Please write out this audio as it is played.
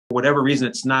whatever reason,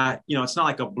 it's not, it's not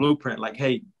like a blueprint, like,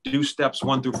 hey, do steps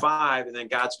 1 through 5, and then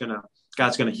God's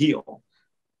gonna heal.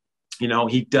 He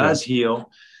Yeah. does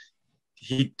heal.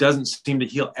 He doesn't seem to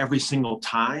heal every single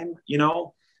time.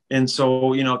 And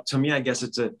so, to me, I guess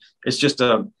it's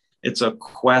a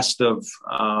quest of,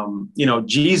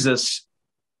 Jesus,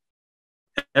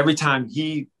 every time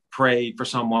he prayed for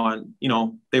someone,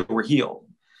 they were healed.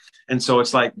 And so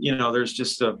it's like, there's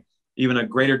just even a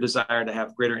greater desire to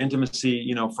have greater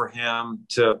intimacy, for him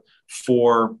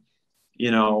for,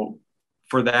 you know,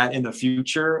 for that in the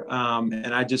future.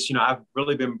 And I just, I've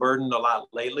really been burdened a lot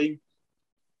lately.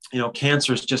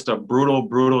 Cancer is just a brutal,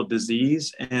 brutal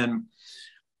disease. And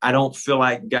I don't feel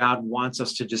like God wants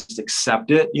us to just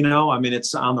accept it. I mean,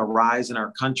 it's on the rise in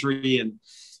our country, and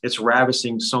it's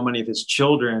ravishing so many of his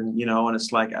children, and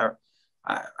it's like,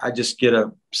 I just get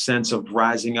a sense of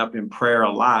rising up in prayer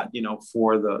a lot,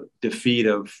 for the defeat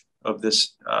of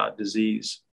this disease.